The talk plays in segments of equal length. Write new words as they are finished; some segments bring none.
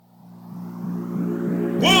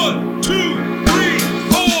1, 2, 3,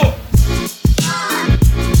 4.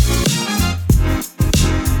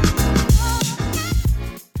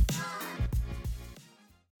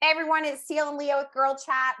 Hey everyone, it's Teal and Leo with Girl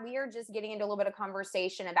Chat. We are just getting into a little bit of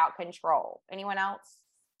conversation about control. Anyone else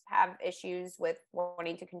have issues with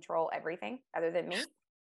wanting to control everything other than me?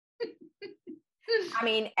 I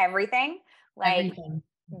mean, everything. Everything.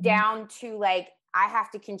 Down to I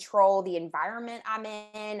have to control the environment I'm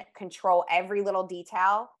in, control every little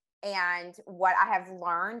detail. And what I have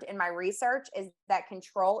learned in my research is that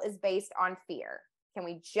control is based on fear. Can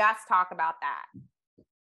we just talk about that?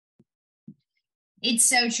 It's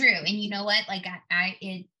so true. And you know what?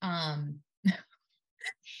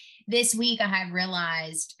 This week I have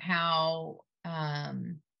realized how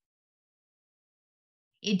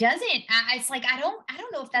it doesn't, it's like, I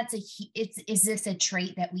don't know if that's is this a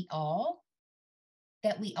trait that we all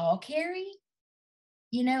carry,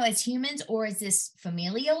 as humans, or is this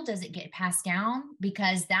familial? Does it get passed down?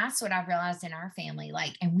 Because that's what I've realized in our family,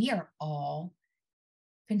 and we are all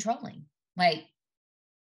controlling,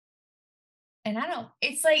 and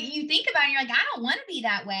it's like you think about it, you're like, I don't want to be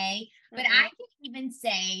that way. But I can even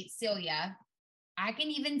say, Celia,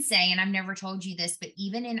 and I've never told you this, but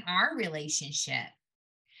even in our relationship,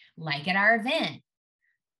 like at our event,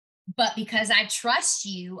 but because I trust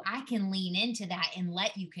you, I can lean into that and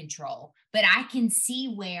let you control. But I can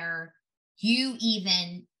see where you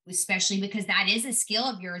even, especially because that is a skill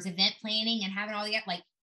of yours, event planning and having all the,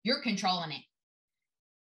 you're controlling it.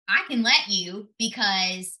 I can let you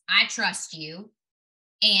because I trust you,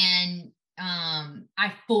 and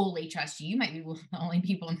I fully trust you. You might be one of the only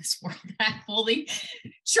people in this world that I fully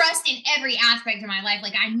trust in every aspect of my life.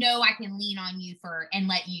 I know I can lean on you and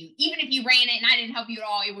let you, even if you ran it and I didn't help you at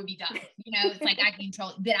all, it would be done. It's like I can control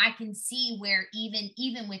it. But I can see where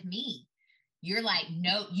even with me, you're like,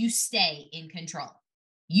 no, you stay in control.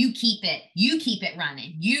 You keep it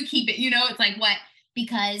running. You keep it, it's like what?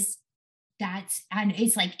 Because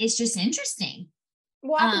it's just interesting.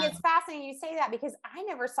 Well, I think it's fascinating you say that because I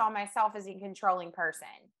never saw myself as a controlling person.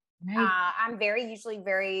 Right. I'm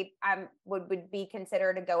would be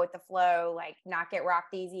considered to go with the flow, not get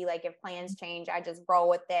rocked easy. If plans change, I just roll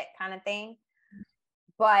with it kind of thing.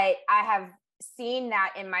 But I have seen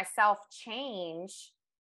that in myself change.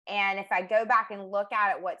 And if I go back and look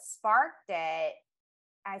at it, what sparked it,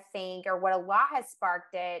 I think, or what a lot has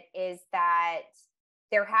sparked it, is that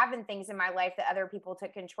there have been things in my life that other people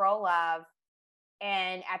took control of.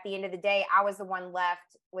 And at the end of the day, I was the one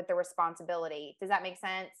left with the responsibility. Does that make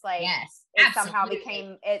sense? Yes, it somehow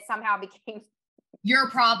became your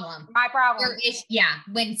problem, my problem. Your issue, yeah.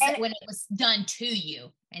 When it was done to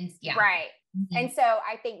you, and yeah, right. Mm-hmm. And so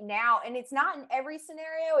I think now, and it's not in every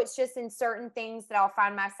scenario, it's just in certain things that I'll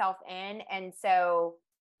find myself in. And so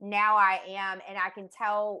now I am, and I can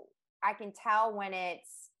tell when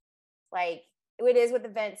it's it is with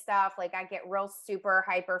event stuff. I get real super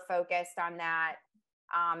hyper focused on that.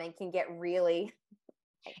 And can get really.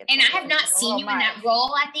 And I have not seen you in that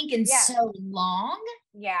role, I think, in so long.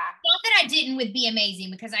 Yeah. Not that I didn't with Be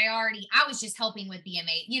Amazing, because I was just helping with Be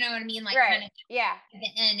Amazing. You know what I mean? Right. Kind of at the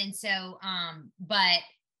end. And so, but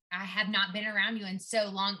I have not been around you in so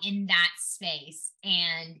long in that space.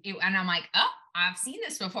 And I'm like, oh, I've seen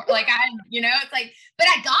this before. It's like, but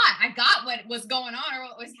I got what was going on or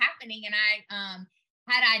what was happening. And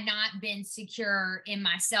had I not been secure in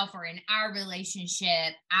myself or in our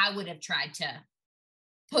relationship, I would have tried to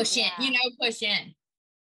push in.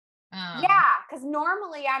 Because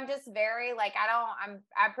normally I'm just very I'm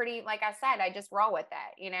pretty, like I said, I just roll with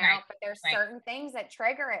it, Right. But there's certain things that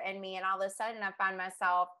trigger it in me, and all of a sudden I find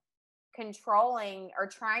myself controlling or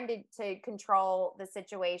trying to control the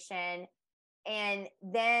situation. And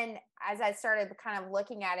then as I started kind of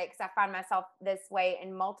looking at it, because I find myself this way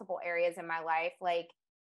in multiple areas in my life,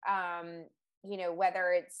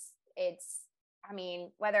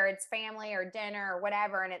 whether it's family or dinner or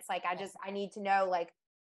whatever. And it's I need to know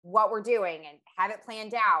what we're doing and have it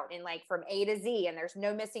planned out and from A to Z, and there's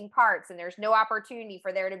no missing parts and there's no opportunity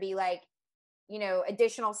for there to be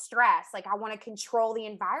additional stress. I want to control the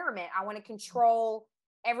environment. I want to control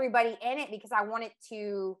everybody in it because I want it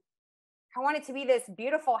to be this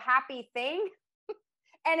beautiful, happy thing.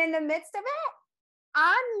 And in the midst of it,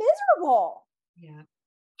 I'm miserable. Yeah.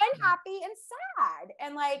 And happy and sad.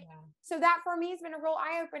 And so that for me has been a real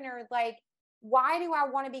eye-opener. Why do I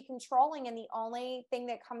want to be controlling? And the only thing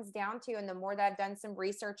that comes down to, and the more that I've done some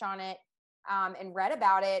research on it and read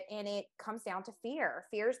about it, and it comes down to fear.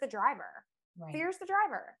 Fear is the driver. Right. Fear is the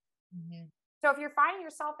driver. Mm-hmm. So if you're finding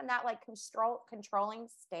yourself in that controlling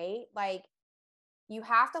state, you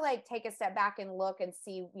have to take a step back and look and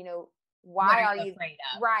see, Why are you afraid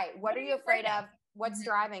of? right? What are you afraid of? What's Mhm.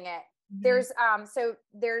 driving it? Mhm.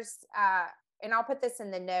 There's and I'll put this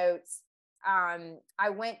in the notes. I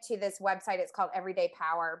went to this website, it's called Everyday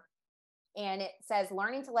Power, and it says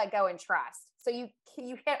learning to let go and trust. So you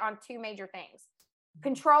hit on two major things: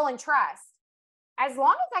 control and trust. As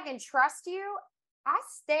long as I can trust you, I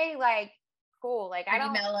stay like cool. Like I Pretty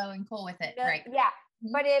don't mellow and cool with it, no- right? Yeah.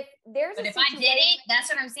 Mhm. But if there's But a if I situation, didn't, that's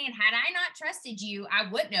what I'm saying. Had I not trusted you, I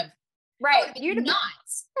wouldn't have. I would right, have been you'd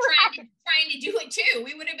nuts trying to do it too.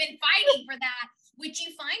 We would have been fighting for that, which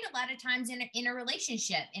you find a lot of times in a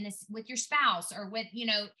relationship, with your spouse, or with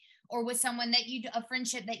or with someone that a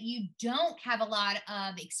friendship that you don't have a lot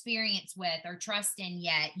of experience with or trust in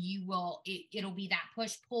yet. It'll be that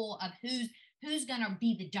push pull of who's gonna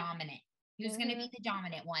be the dominant, who's gonna be the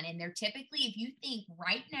dominant one, and they're typically, if you think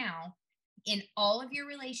right now, in all of your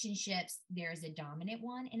relationships, there's a dominant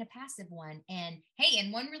one and a passive one. And hey,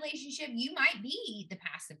 in one relationship, you might be the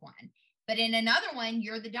passive one, but in another one,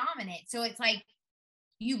 you're the dominant. So it's like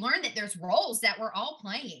you learn that there's roles that we're all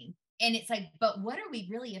playing. And it's like, but what are we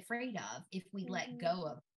really afraid of if we let go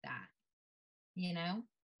of that?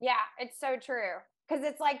 Yeah, it's so true. Because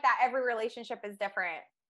it's like that. Every relationship is different.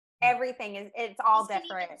 It's all This can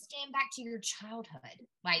different. even stem back to your childhood.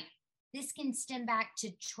 Like, this can stem back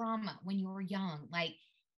to trauma when you were young. Like,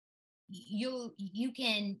 you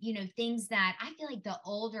can, things that I feel like the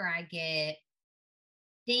older I get,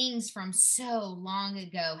 things from so long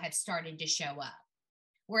ago have started to show up.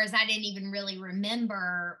 Whereas I didn't even really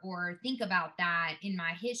remember or think about that in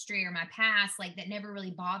my history or my past, like that never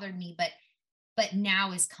really bothered me, but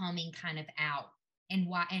now is coming kind of out,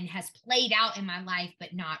 and has played out in my life,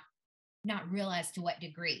 but not realized to what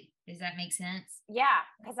degree. Does that make sense? Yeah,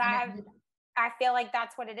 because I feel like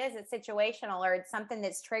that's what it is. It's situational, or it's something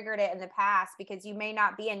that's triggered it in the past, because you may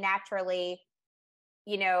not be a naturally,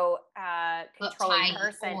 controlling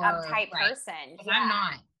uptight right. person. Yeah. I'm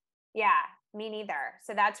not. Yeah, me neither.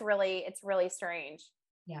 So it's really strange.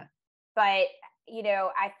 Yeah. But,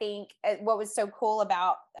 I think what was so cool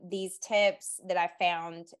about these tips that I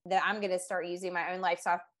found that I'm going to start using in my own life.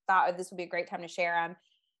 So I thought this would be a great time to share them.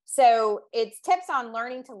 So it's tips on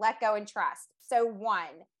learning to let go and trust. So 1,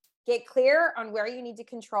 get clear on where you need to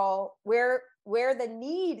control, where the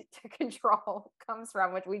need to control comes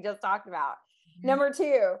from, which we just talked about. Mm-hmm. Number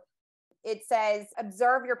 2, it says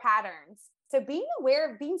observe your patterns. So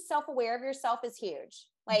being self-aware of yourself is huge.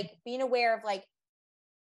 Like being aware of like,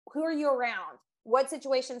 who are you around? What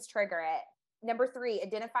situations trigger it? Number 3,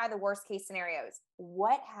 identify the worst case scenarios.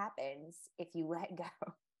 What happens if you let go?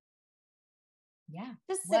 Yeah.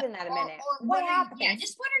 Just sit in that a minute. Or what happens?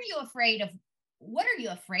 Just what are you afraid of? What are you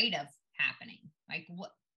afraid of happening? Like,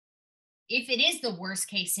 what if it is the worst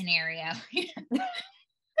case scenario,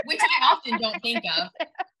 which I often don't think of.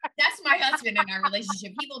 That's my husband in our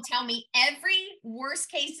relationship. He will tell me every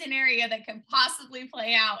worst case scenario that can possibly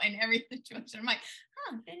play out in every situation. I'm like,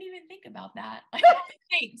 didn't even think about that. Like,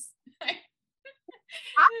 thanks. I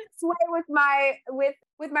this way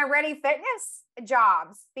with my Ready Fitness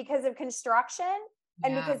jobs because of construction,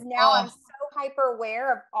 and because now I'm so hyper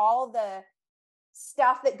aware of all the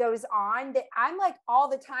stuff that goes on that I'm like all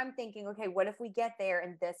the time thinking, okay, what if we get there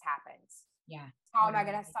and this happens? Yeah. How am I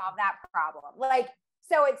going to solve that problem? Like,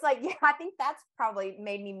 so it's like, yeah, I think that's probably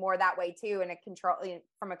made me more that way too.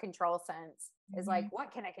 From a control sense, is like,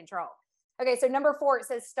 what can I control? Okay. So number 4, it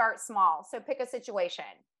says start small. So pick a situation,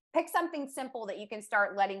 pick something simple that you can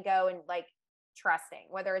start letting go and like trusting,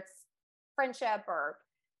 whether it's friendship or,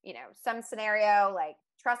 some scenario, like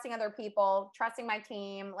trusting other people, trusting my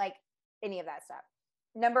team, like any of that stuff.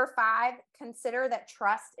 Number 5, consider that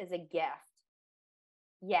trust is a gift.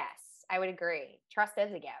 Yes, I would agree. Trust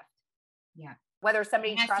is a gift. Yeah. Whether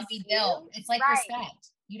somebody has trusts to be built. It's like respect.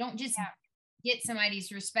 You don't just get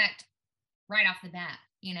somebody's respect right off the bat.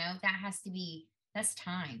 That's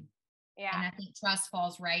time. Yeah. And I think trust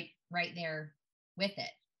falls right there with it.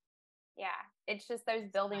 Yeah. It's just those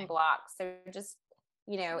building blocks. So just,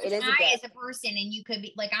 it is as a person, and you could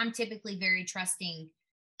be like, I'm typically very trusting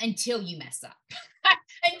until you mess up.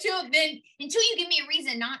 until you give me a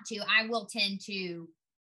reason not to, I will tend to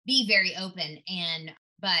be very open.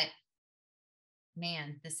 But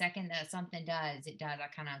man, the second that something does, I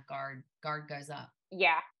kind of guard goes up.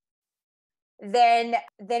 Yeah. Then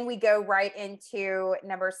we go right into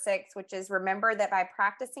number 6, which is remember that by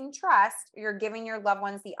practicing trust, you're giving your loved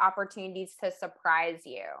ones the opportunities to surprise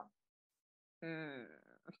you.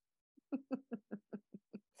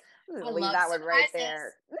 Leave that one right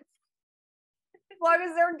there. As long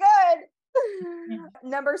as they're good.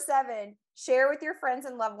 Number 7, share with your friends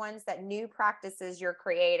and loved ones that new practices you're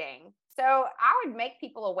creating. So I would make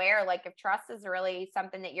people aware, like if trust is really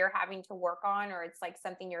something that you're having to work on, or it's like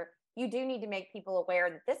something you do need to make people aware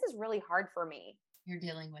that this is really hard for me. You're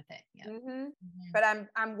dealing with it. Yeah. But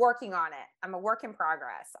I'm working on it. I'm a work in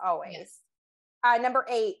progress always. Yes. Number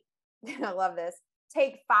 8, I love this.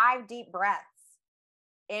 Take 5 deep breaths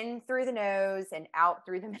in through the nose and out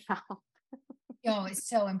through the mouth. Oh, it's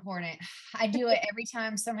so important. I do it every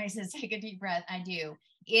time somebody says take a deep breath. I do.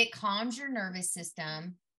 It calms your nervous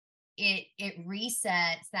system. It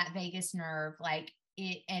resets that vagus nerve, like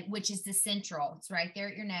which is the central. It's right there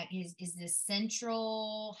at your neck. Is the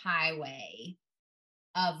central highway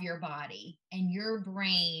of your body, and your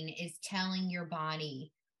brain is telling your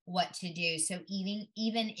body what to do. So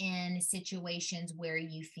even in situations where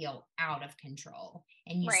you feel out of control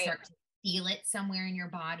and you start to feel it somewhere in your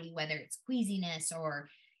body, whether it's queasiness or,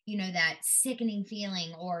 that sickening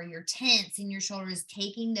feeling, or you're tense in your shoulders,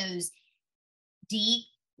 taking those deep,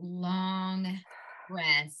 long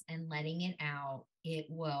breaths and letting it out, it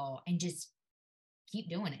will, and just keep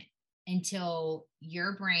doing it until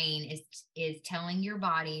your brain is telling your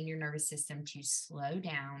body and your nervous system to slow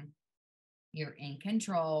down. You're in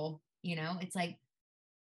control. It's like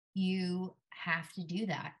you have to do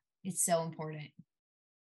that. It's so important.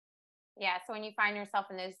 Yeah. So when you find yourself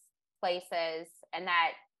in those places and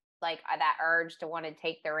that that urge to want to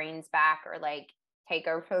take the reins back or like take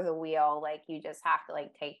over the wheel, like you just have to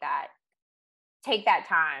like take that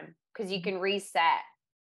time, because you can reset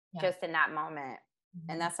just in that moment.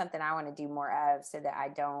 And that's something I want to do more of, so that I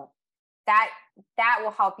don't, that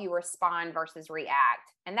will help you respond versus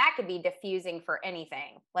react. And that could be diffusing for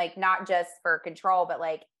anything, like not just for control, but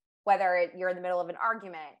like whether you're in the middle of an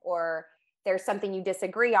argument or there's something you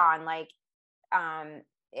disagree on, like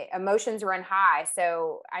emotions run high.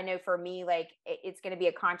 So I know for me, like it's going to be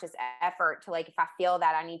a conscious effort to, like, if I feel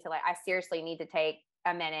that I need to, like, I seriously need to take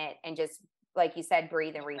a minute and just, like you said,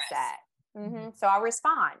 breathe and reset. So I'll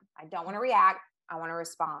respond. I don't want to react. I want to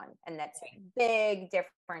respond. And that's a big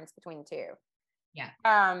difference between the two. Yeah.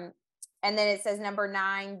 And then it says number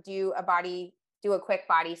 9, do a quick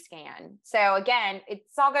body scan. So again, it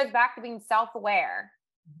all goes back to being self-aware.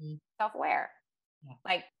 Self-aware. Yeah.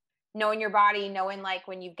 Like knowing your body, knowing like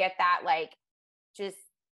when you get that, like just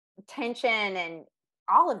tension and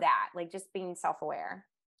all of that, like just being self-aware.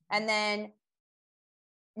 And then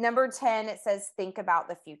number 10, it says, think about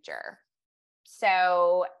the future.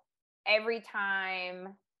 So every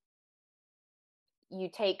time you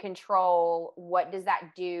take control, what does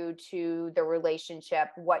that do to the relationship?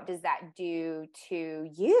 What does that do to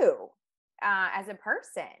you as a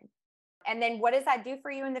person? And then what does that do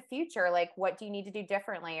for you in the future? Like, what do you need to do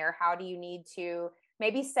differently? Or how do you need to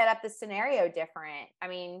maybe set up the scenario different? I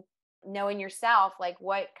mean, knowing yourself, like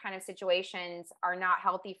what kind of situations are not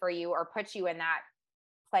healthy for you or put you in that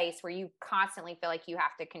place where you constantly feel like you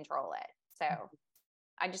have to control it. So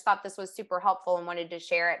I just thought this was super helpful and wanted to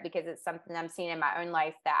share it because it's something I'm seeing in my own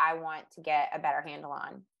life that I want to get a better handle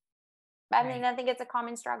on. But I mean, I think it's a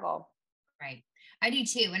common struggle. Right. I do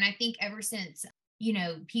too. And I think ever since,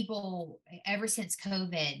 ever since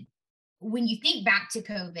COVID, when you think back to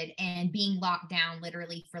COVID and being locked down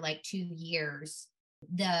literally for like 2 years,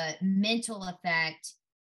 the mental effect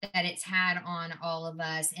that it's had on all of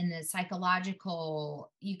us and the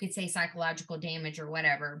psychological, you could say psychological damage or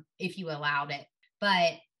whatever, if you allowed it.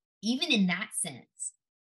 But even in that sense,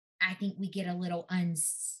 I think we get a little,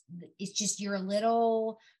 it's just, you're a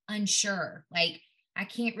little unsure. Like, I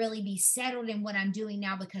can't really be settled in what I'm doing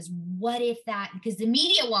now because because the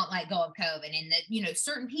media won't let go of COVID and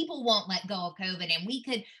certain people won't let go of COVID and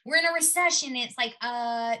we're in a recession. And it's like,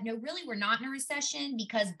 no, really, we're not in a recession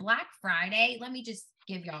because Black Friday, let me just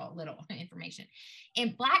give y'all a little information.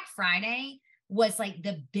 And Black Friday was like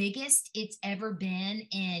the biggest it's ever been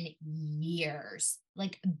in years,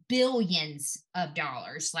 like billions of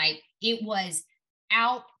dollars. Like it was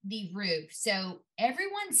out the roof. So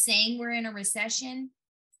everyone's saying we're in a recession.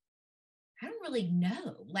 I don't really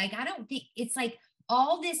know. Like, I don't think it's like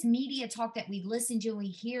all this media talk that we listen to and we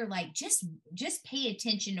hear, like, just pay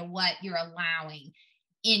attention to what you're allowing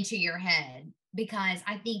into your head. Because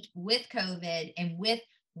I think with COVID and with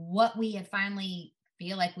what we have finally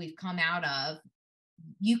feel like we've come out of,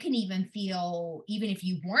 you can even feel, even if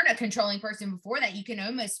you weren't a controlling person before that, you can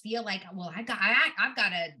almost feel like, well, I've got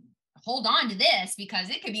to hold on to this because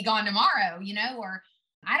it could be gone tomorrow, or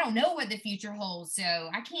I don't know what the future holds. So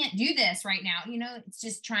I can't do this right now. It's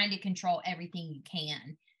just trying to control everything you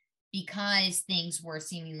can because things were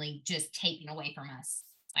seemingly just taken away from us,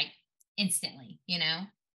 like instantly,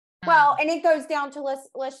 Well, and it goes down to,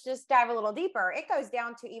 let's just dive a little deeper. It goes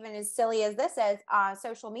down to even as silly as this is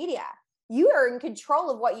social media. you are in control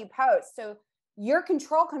of what you post. So your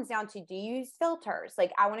control comes down to, do you use filters?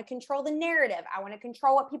 Like, I want to control the narrative. I want to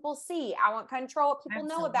control what people see. I want to control what people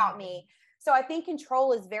know about me. So I think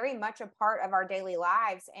control is very much a part of our daily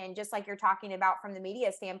lives. And just like you're talking about from the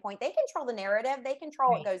media standpoint, they control the narrative, they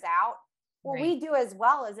control what goes out. Well, we do as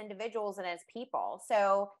well as individuals and as people.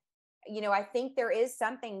 So, I think there is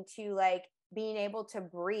something to like being able to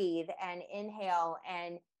breathe and inhale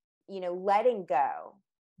and, letting go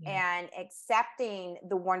and accepting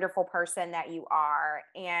the wonderful person that you are,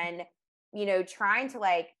 and, trying to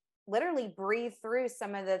like literally breathe through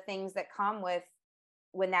some of the things that come with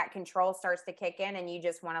when that control starts to kick in and you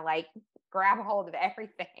just want to like grab hold of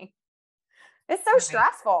everything. It's so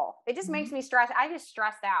stressful. It just makes me stress. I just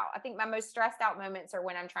stressed out. I think my most stressed out moments are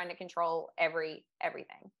when I'm trying to control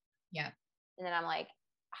everything. Yeah. And then I'm like,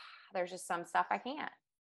 there's just some stuff I can't.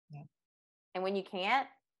 Yeah. And when you can't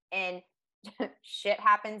and shit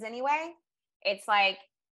happens anyway, it's like,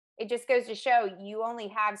 it just goes to show you only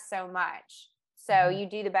have so much. So you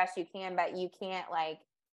do the best you can, but you can't let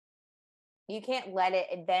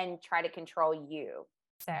it then try to control you.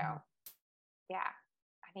 So yeah,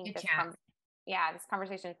 I think this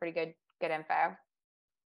conversation is pretty good info.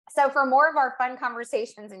 So for more of our fun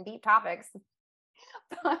conversations and deep topics,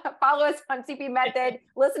 follow us on CP Method,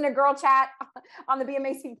 listen to Girl Chat on the Be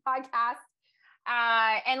Amazing podcast.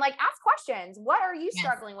 And like ask questions. What are you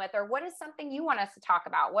struggling with, or what is something you want us to talk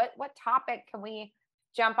about? What topic can we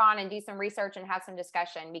jump on and do some research and have some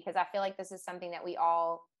discussion? Because I feel like this is something that we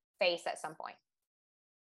all face at some point.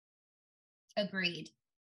 Agreed.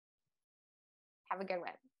 Have a good one.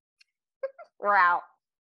 We're out.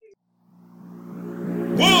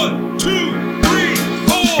 1, 2.